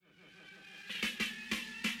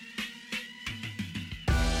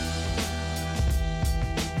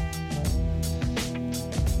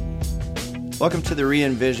Welcome to the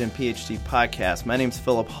Re-Envision PhD podcast. My name is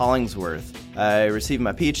Philip Hollingsworth. I received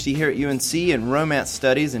my PhD here at UNC in Romance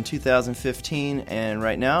Studies in 2015, and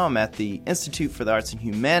right now I'm at the Institute for the Arts and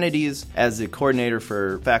Humanities as the coordinator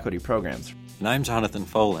for faculty programs. And I'm Jonathan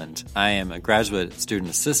Foland. I am a graduate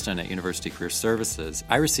student assistant at University Career Services.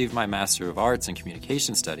 I received my Master of Arts in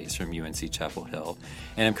Communication Studies from UNC Chapel Hill,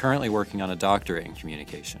 and I'm currently working on a doctorate in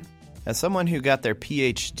communication. As someone who got their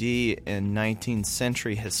PhD in 19th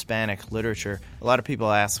century Hispanic literature, a lot of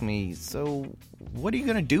people ask me, so what are you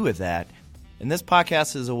going to do with that? And this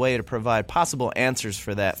podcast is a way to provide possible answers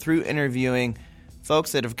for that through interviewing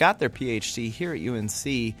folks that have got their PhD here at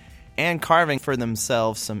UNC and carving for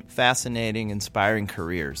themselves some fascinating, inspiring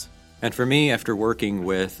careers. And for me, after working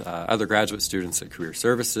with other graduate students at Career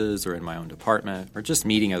Services or in my own department or just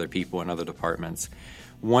meeting other people in other departments,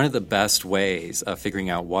 one of the best ways of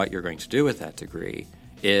figuring out what you're going to do with that degree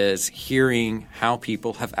is hearing how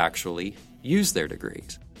people have actually used their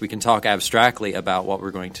degrees. We can talk abstractly about what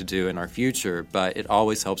we're going to do in our future, but it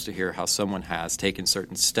always helps to hear how someone has taken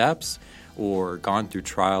certain steps or gone through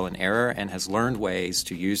trial and error and has learned ways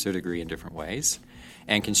to use their degree in different ways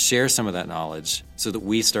and can share some of that knowledge so that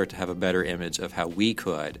we start to have a better image of how we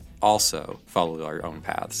could also follow our own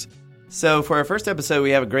paths. So for our first episode, we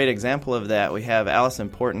have a great example of that. We have Allison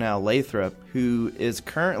Portnow Lathrop, who is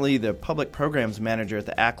currently the Public Programs Manager at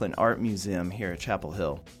the Ackland Art Museum here at Chapel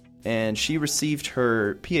Hill. And she received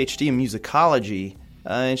her PhD in musicology,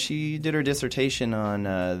 and she did her dissertation on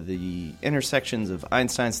the intersections of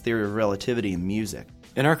Einstein's theory of relativity and music.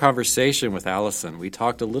 In our conversation with Allison, we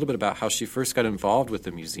talked a little bit about how she first got involved with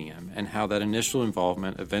the museum and how that initial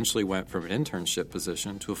involvement eventually went from an internship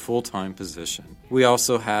position to a full-time position. We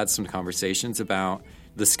also had some conversations about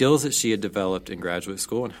the skills that she had developed in graduate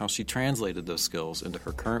school and how she translated those skills into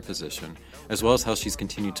her current position, as well as how she's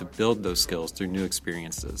continued to build those skills through new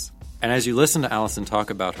experiences. And as you listen to Allison talk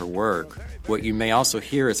about her work, what you may also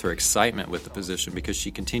hear is her excitement with the position because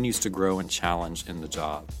she continues to grow and challenge in the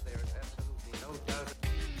job.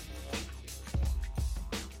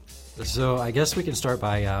 So I guess we can start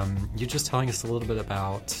by you just telling us a little bit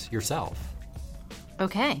about yourself.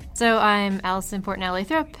 Okay. So I'm Allison Portnow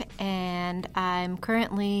Lathrop, and I'm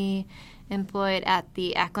currently employed at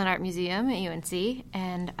the Ackland Art Museum at UNC,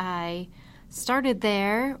 and I started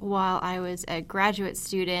there while I was a graduate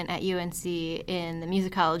student at UNC in the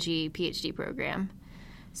musicology PhD program.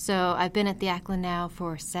 So I've been at the Ackland now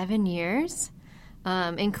for 7 years,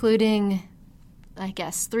 including, I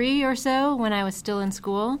guess, 3 or so when I was still in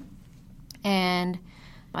school. And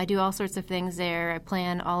I do all sorts of things there. I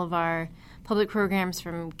plan all of our public programs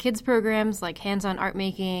from kids programs like hands-on art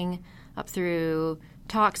making up through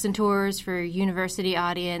talks and tours for university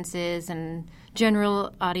audiences and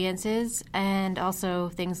general audiences, and also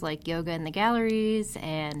things like yoga in the galleries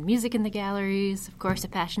and music in the galleries, of course, a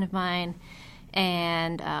passion of mine,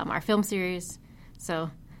 and our film series. So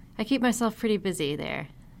I keep myself pretty busy there.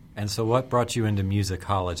 And so what brought you into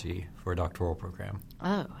musicology for a doctoral program?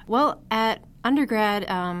 Oh, well, at undergrad,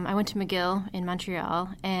 I went to McGill in Montreal,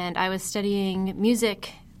 and I was studying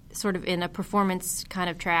music sort of in a performance kind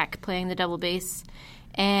of track, playing the double bass,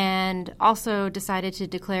 and also decided to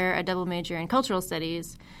declare a double major in cultural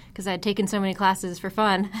studies because I had taken so many classes for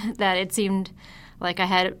fun that it seemed like I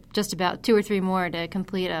had just about 2 or 3 more to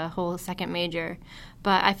complete a whole second major.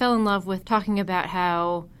 But I fell in love with talking about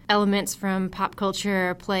how elements from pop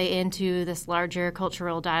culture play into this larger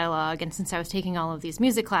cultural dialogue. And since I was taking all of these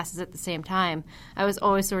music classes at the same time, I was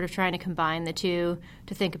always sort of trying to combine the two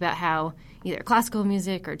to think about how either classical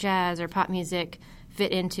music or jazz or pop music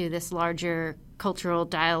fit into this larger cultural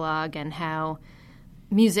dialogue and how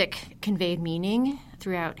music conveyed meaning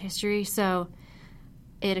throughout history. So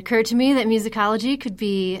it occurred to me that musicology could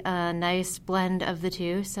be a nice blend of the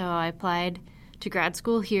two. So I applied to grad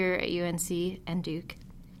school here at UNC and Duke.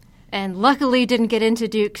 And luckily didn't get into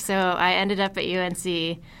Duke, so I ended up at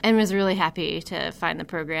UNC and was really happy to find the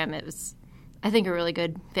program. It was, I think, a really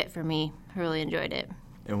good fit for me. I really enjoyed it.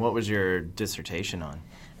 And what was your dissertation on?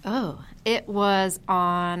 Oh, it was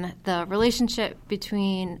on the relationship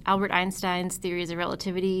between Albert Einstein's theories of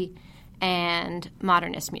relativity and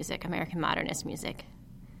modernist music, American modernist music.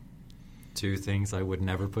 2 things I would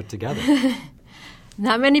never put together.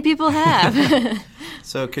 Not many people have.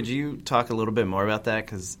 So could you talk a little bit more about that?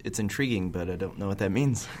 Because it's intriguing, but I don't know what that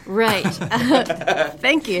means. Right.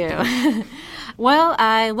 Thank you. Well,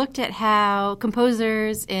 I looked at how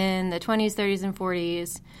composers in the 20s, 30s, and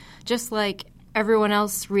 40s, just like everyone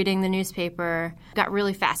else reading the newspaper, got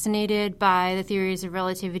really fascinated by the theories of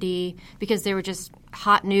relativity because they were just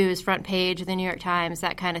hot news, front page of the New York Times,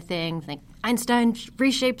 that kind of thing. Like, Einstein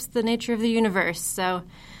reshapes the nature of the universe. So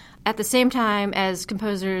at the same time as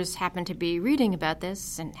composers happened to be reading about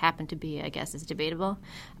this, and happened to be, I guess is debatable,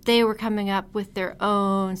 they were coming up with their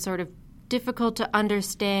own sort of difficult to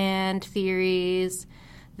understand theories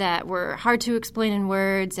that were hard to explain in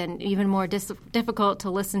words and even more difficult to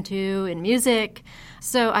listen to in music.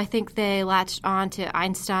 So I think they latched on to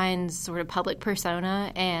Einstein's sort of public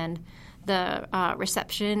persona and the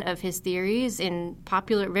reception of his theories in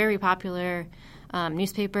very popular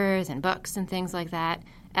newspapers and books and things like that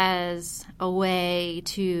as a way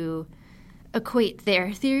to equate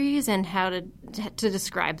their theories and how to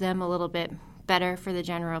describe them a little bit better for the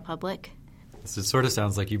general public. So it sort of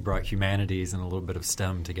sounds like you brought humanities and a little bit of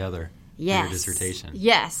STEM together in your dissertation.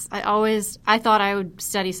 Yes. I thought I would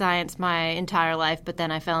study science my entire life, but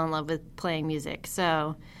then I fell in love with playing music.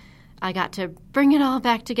 So I got to bring it all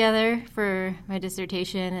back together for my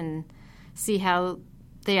dissertation and see how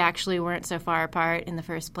they actually weren't so far apart in the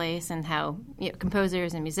first place, and how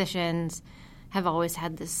composers and musicians have always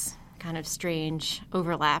had this kind of strange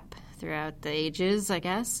overlap throughout the ages, I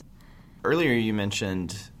guess. Earlier you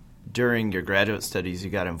mentioned during your graduate studies you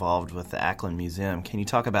got involved with the Ackland Museum. Can you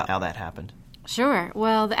talk about how that happened? Sure.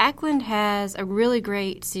 Well, the Ackland has a really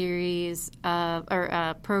great series of, or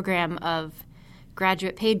a program of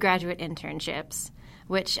paid graduate internships,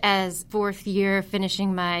 which as fourth year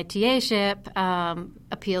finishing my TA-ship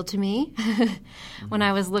appealed to me when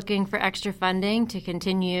I was looking for extra funding to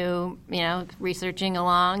continue, researching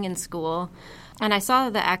along in school. And I saw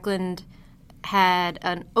that Ackland had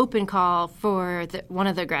an open call for one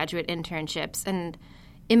of the graduate internships. And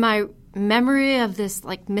in my memory of this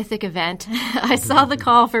mythic event, I saw the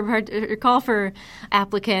call for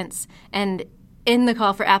applicants, and in the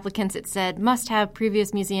call for applicants it said must have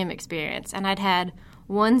previous museum experience. And I'd had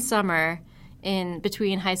one summer in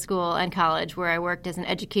between high school and college where I worked as an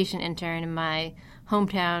education intern in my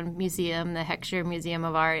hometown museum, the Heckscher Museum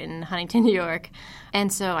of Art in Huntington, New York.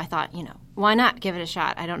 And so I thought, why not give it a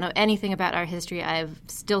shot? I don't know anything about art history. I've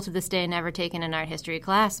still to this day never taken an art history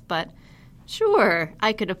class, but sure,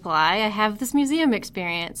 I could apply. I have this museum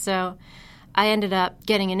experience. So I ended up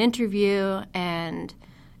getting an interview and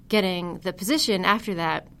getting the position after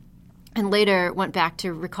that, and later went back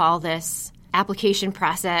to recall this application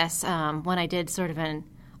process when I did sort of an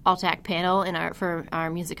ALTAC panel for our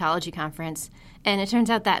musicology conference. And it turns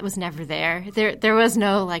out that was never there. There was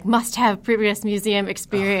no must-have previous museum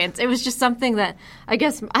experience. It was just something that I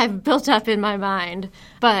guess I've built up in my mind.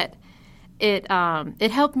 But it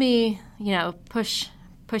helped me, push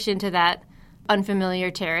into that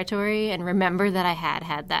unfamiliar territory and remember that I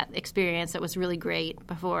had that experience that was really great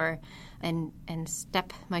before, and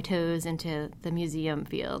step my toes into the museum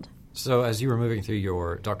field. So as you were moving through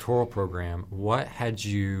your doctoral program, what had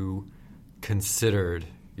you considered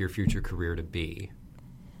your future career to be?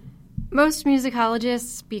 Most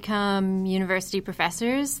musicologists become university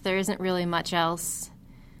professors. There isn't really much else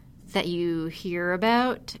that you hear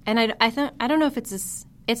about. And I don't know if it's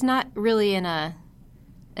not really in a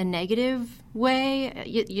negative way.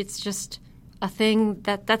 It's just a thing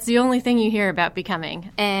that's the only thing you hear about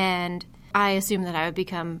becoming. And I assumed that I would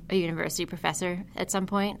become a university professor at some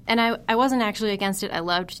point. And I wasn't actually against it. I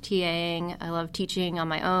loved TAing. I loved teaching on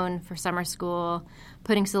my own for summer school,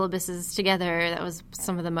 putting syllabuses together. That was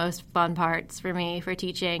some of the most fun parts for me for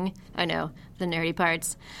teaching. I know, the nerdy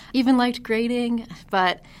parts. Even liked grading.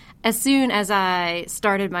 But as soon as I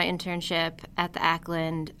started my internship at the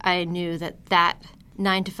Ackland, I knew that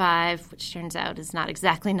 9 to 5, which turns out is not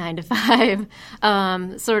exactly 9 to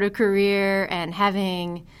 5, sort of career, and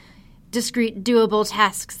having discrete, doable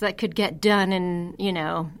tasks that could get done in,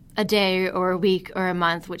 a day or a week or a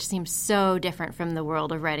month, which seems so different from the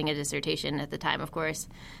world of writing a dissertation at the time, of course.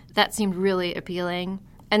 That seemed really appealing.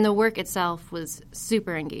 And the work itself was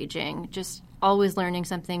super engaging, just always learning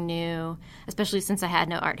something new, especially since I had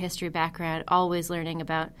no art history background, always learning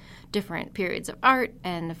about different periods of art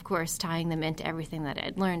and, of course, tying them into everything that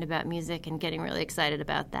I'd learned about music and getting really excited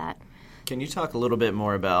about that. Can you talk a little bit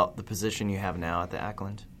more about the position you have now at the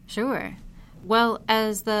Ackland? Sure. Well,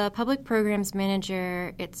 as the public programs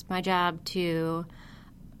manager, it's my job to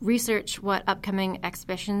research what upcoming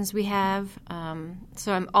exhibitions we have.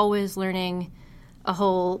 So I'm always learning a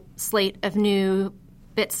whole slate of new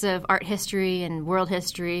bits of art history and world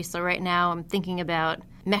history. So right now I'm thinking about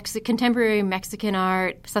contemporary Mexican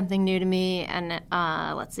art, something new to me, and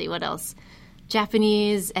let's see, what else?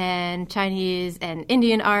 Japanese and Chinese and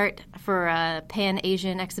Indian art for a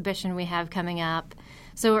Pan-Asian exhibition we have coming up.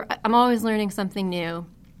 So I'm always learning something new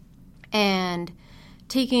and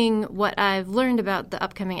taking what I've learned about the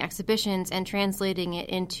upcoming exhibitions and translating it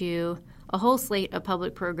into a whole slate of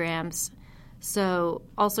public programs. So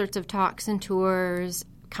all sorts of talks and tours,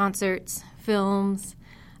 concerts, films,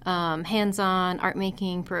 hands-on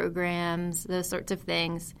art-making programs, those sorts of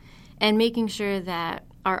things, and making sure that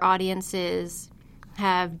our audiences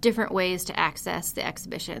have different ways to access the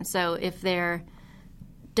exhibition. So if they're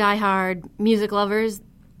diehard music lovers,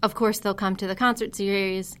 of course they'll come to the concert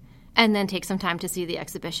series and then take some time to see the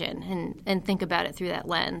exhibition and think about it through that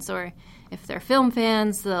lens. Or if they're film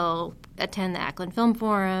fans, they'll attend the Ackland Film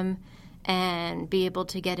Forum and be able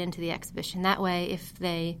to get into the exhibition that way. If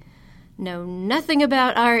they know nothing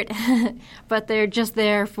about art, but they're just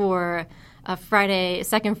there for a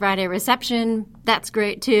second Friday reception, that's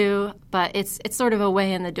great too. But it's sort of a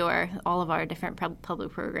way in the door, all of our different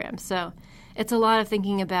public programs. So it's a lot of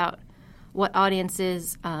thinking about what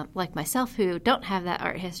audiences like myself who don't have that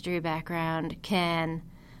art history background can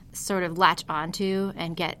sort of latch onto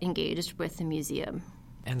and get engaged with the museum.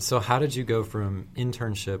 And so how did you go from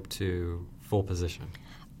internship to full position?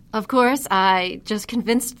 Of course, I just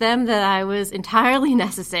convinced them that I was entirely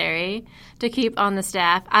necessary to keep on the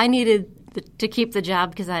staff. I needed to keep the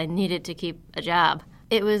job because I needed to keep a job.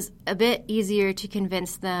 It was a bit easier to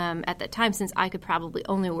convince them at that time, since I could probably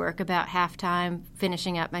only work about half-time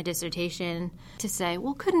finishing up my dissertation, to say,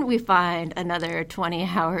 well, couldn't we find another 20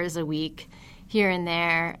 hours a week here and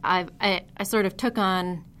there? I sort of took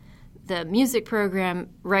on the music program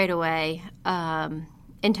right away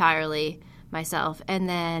entirely myself, and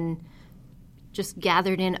then just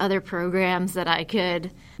gathered in other programs that I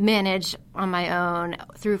could manage on my own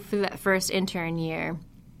through that first intern year,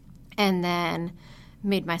 and then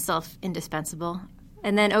made myself indispensable.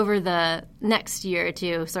 And then over the next year or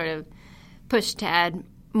two, sort of pushed to add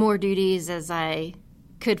more duties as I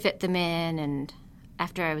could fit them in. And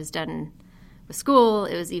after I was done with school,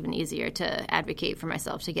 it was even easier to advocate for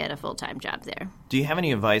myself to get a full-time job there. Do you have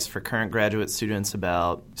any advice for current graduate students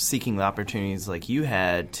about seeking the opportunities like you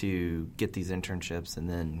had to get these internships and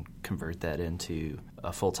then convert that into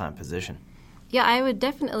a full-time position? Yeah, I would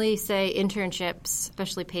definitely say internships,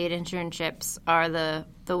 especially paid internships, are the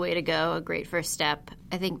way to go, a great first step.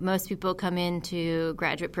 I think most people come into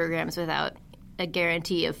graduate programs without a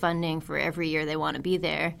guarantee of funding for every year they want to be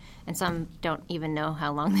there, and some don't even know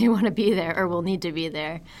how long they want to be there or will need to be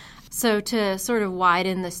there. So to sort of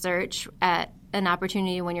widen the search at an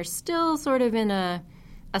opportunity when you're still sort of in a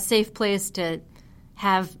safe place to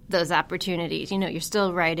have those opportunities. You know, you're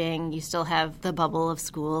still writing, you still have the bubble of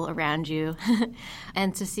school around you,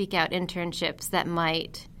 and to seek out internships that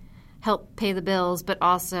might help pay the bills, but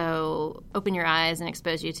also open your eyes and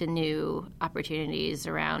expose you to new opportunities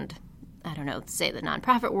around, I don't know, say the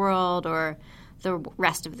nonprofit world or the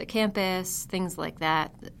rest of the campus, things like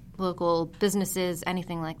that, local businesses,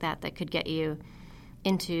 anything like that that could get you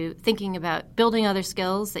into thinking about building other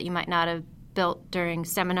skills that you might not have built during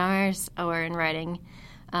seminars or in writing,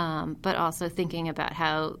 but also thinking about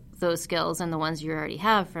how those skills and the ones you already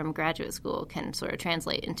have from graduate school can sort of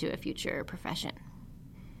translate into a future profession.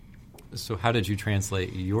 So how did you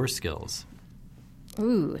translate your skills?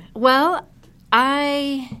 Well,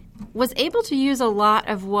 I was able to use a lot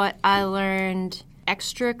of what I learned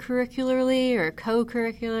extracurricularly or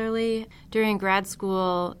co-curricularly during grad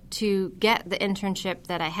school to get the internship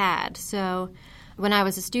that I had. So when I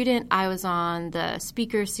was a student, I was on the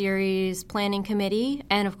speaker series planning committee,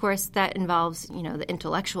 and of course that involves, you know, the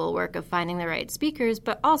intellectual work of finding the right speakers,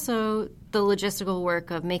 but also the logistical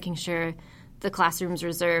work of making sure the classroom's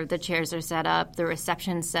reserved, the chairs are set up, the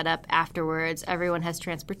reception's set up afterwards, everyone has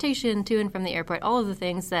transportation to and from the airport, all of the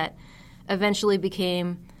things that eventually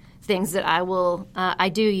became things that I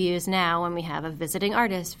do use now when we have a visiting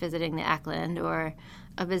artist visiting the Ackland or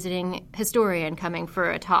a visiting historian coming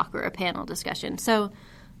for a talk or a panel discussion. So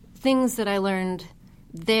things that I learned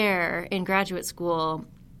there in graduate school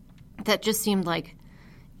that just seemed like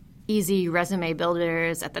easy resume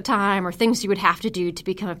builders at the time, or things you would have to do to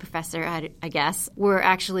become a professor, I guess, were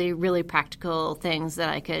actually really practical things that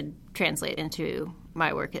I could translate into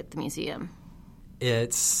my work at the museum.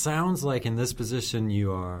 It sounds like in this position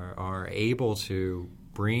you are able to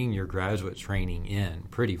bring your graduate training in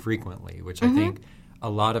pretty frequently, which I think a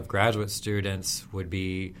lot of graduate students would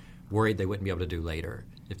be worried they wouldn't be able to do later.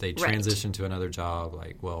 If they transition to another job,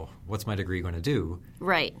 like, well, what's my degree going to do?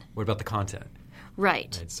 Right. What about the content?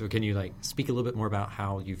 Right. So can you speak a little bit more about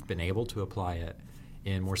how you've been able to apply it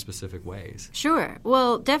in more specific ways? Sure.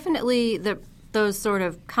 Well, definitely those sort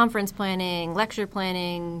of conference planning, lecture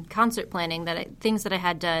planning, concert planning, things that I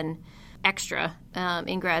had done extra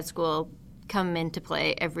in grad school come into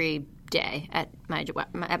play every day at my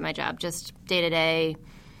job, just day to day.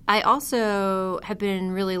 I also have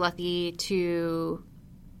been really lucky to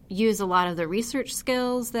use a lot of the research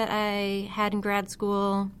skills that I had in grad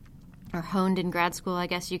school or honed in grad school, I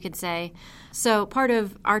guess you could say. So part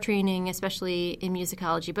of our training, especially in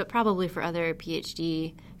musicology, but probably for other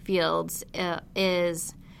PhD fields,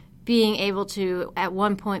 is being able to, at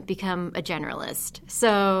one point, become a generalist.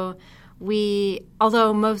 So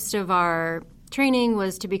although most of our training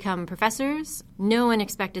was to become professors, no one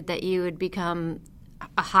expected that you would become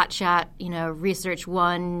a hotshot, research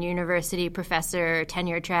one university professor,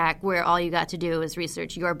 tenure track, where all you got to do was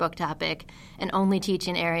research your book topic and only teach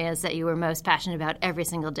in areas that you were most passionate about every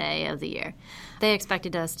single day of the year. They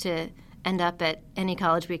expected us to end up at any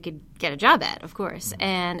college we could get a job at, of course.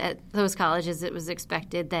 And at those colleges, it was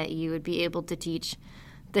expected that you would be able to teach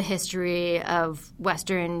the history of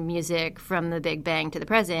Western music from the Big Bang to the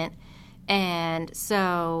present. And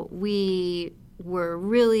so we were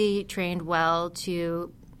really trained well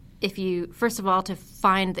to, first of all, to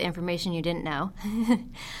find the information you didn't know.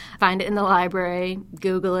 Find it in the library,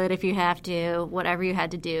 Google it if you have to, whatever you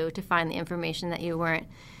had to do to find the information that you weren't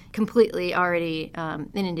completely already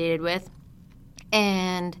inundated with,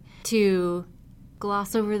 and to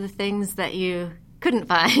gloss over the things that you couldn't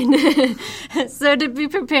find. So to be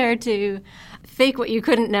prepared to fake what you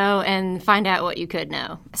couldn't know and find out what you could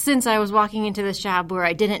know. Since I was walking into this job where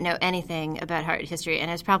I didn't know anything about art history,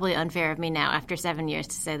 and it's probably unfair of me now after 7 years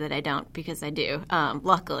to say that I don't, because I do,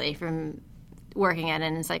 luckily, from working at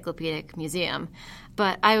an encyclopedic museum.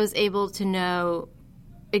 But I was able to know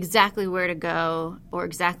exactly where to go or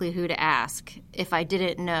exactly who to ask if I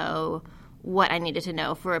didn't know what I needed to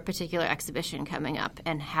know for a particular exhibition coming up,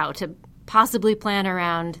 and how to possibly plan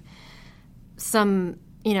around some,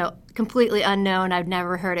 completely unknown, I've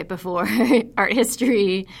never heard it before, art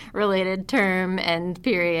history related term and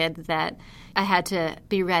period that I had to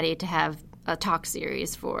be ready to have a talk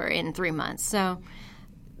series for in 3 months. So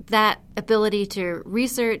that ability to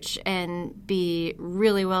research and be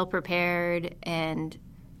really well prepared and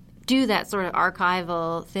do that sort of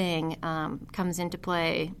archival thing comes into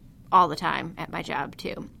play all the time at my job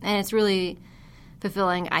too. And it's really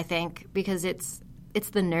fulfilling, I think, because it's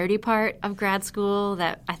the nerdy part of grad school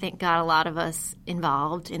that I think got a lot of us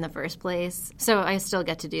involved in the first place. So I still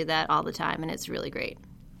get to do that all the time, and it's really great.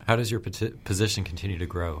 How does your position continue to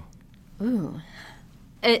grow? Ooh.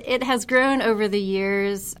 It has grown over the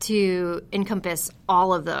years to encompass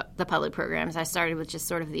all of the public programs. I started with just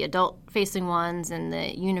sort of the adult-facing ones and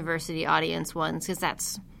the university audience ones, because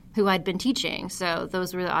that's who I'd been teaching. So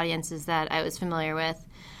those were the audiences that I was familiar with.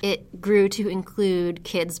 It grew to include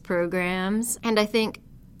kids programs. And I think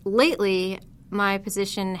lately my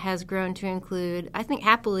position has grown to include, I think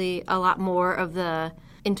happily, a lot more of the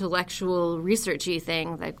intellectual researchy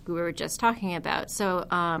thing like we were just talking about. So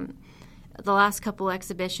the last couple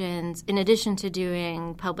exhibitions, in addition to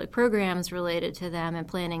doing public programs related to them and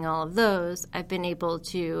planning all of those, I've been able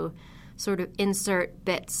to sort of insert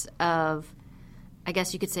bits of, I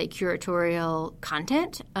guess you could say, curatorial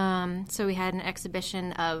content. So we had an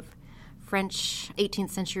exhibition of French 18th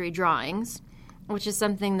century drawings, which is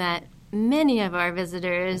something that many of our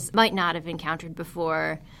visitors might not have encountered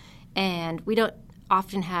before. And we don't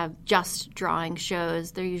often have just drawing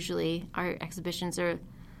shows. They're usually, our exhibitions are,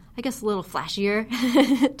 I guess, a little flashier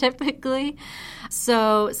typically.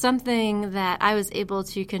 So something that I was able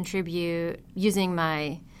to contribute using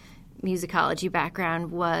my musicology background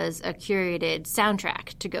was a curated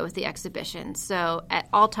soundtrack to go with the exhibition. So at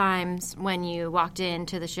all times when you walked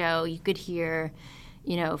into the show, you could hear,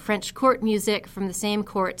 French court music from the same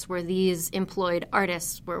courts where these employed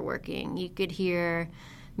artists were working. You could hear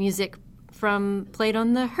music played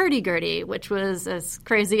on the hurdy-gurdy, which was a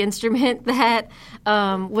crazy instrument that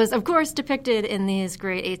was, of course, depicted in these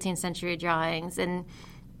great 18th century drawings. And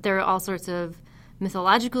there are all sorts of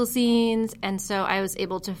mythological scenes, and so I was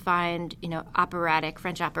able to find,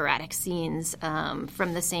 French operatic scenes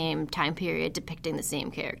from the same time period depicting the same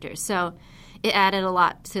characters. So it added a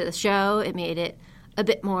lot to the show. It made it a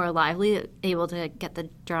bit more lively, able to get the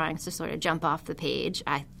drawings to sort of jump off the page,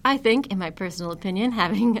 I think, in my personal opinion,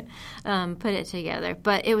 having put it together.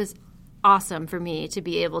 But it was awesome for me to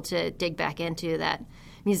be able to dig back into that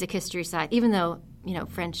music history side, even though,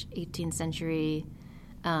 French 18th century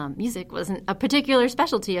music wasn't a particular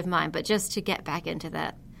specialty of mine, but just to get back into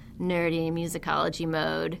that nerdy musicology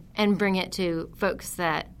mode and bring it to folks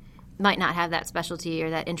that might not have that specialty or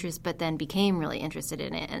that interest, but then became really interested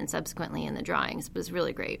in it and subsequently in the drawings was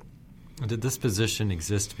really great. Did this position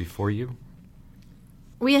exist before you?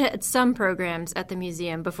 We had some programs at the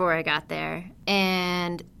museum before I got there,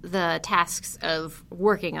 and the tasks of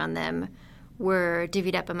working on them were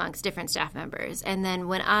divvied up amongst different staff members. And then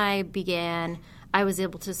when I began, I was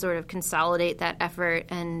able to sort of consolidate that effort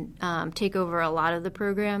and take over a lot of the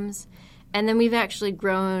programs. And then we've actually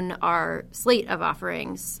grown our slate of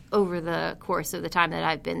offerings over the course of the time that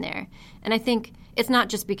I've been there. And I think it's not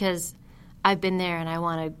just because I've been there and I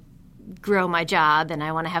want to grow my job and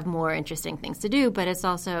I want to have more interesting things to do, but it's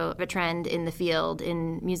also a trend in the field,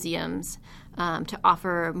 in museums, to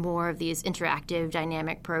offer more of these interactive,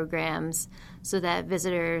 dynamic programs so that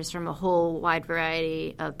visitors from a whole wide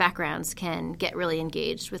variety of backgrounds can get really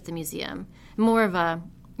engaged with the museum. More of a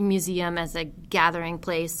museum as a gathering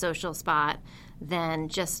place, social spot, than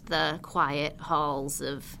just the quiet halls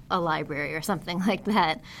of a library or something like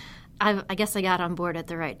that. I guess I got on board at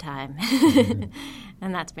the right time,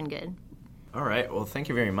 and that's been good. All right. Well, thank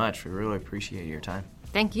you very much. We really appreciate your time.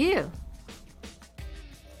 Thank you.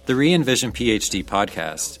 The Re-Envision PhD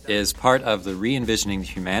podcast is part of the Re-Envisioning the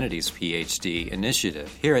Humanities PhD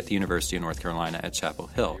initiative here at the University of North Carolina at Chapel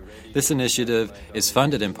Hill. This initiative is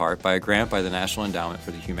funded in part by a grant by the National Endowment for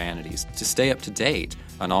the Humanities. To stay up to date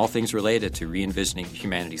on all things related to Re-Envisioning the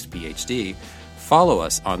Humanities PhD, follow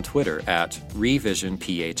us on Twitter at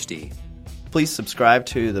ReVisionPhD. Please subscribe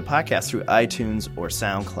to the podcast through iTunes or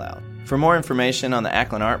SoundCloud. For more information on the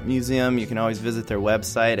Acklen Art Museum, you can always visit their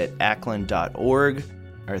website at acklen.org.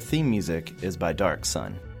 Our theme music is by Dark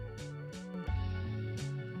Sun.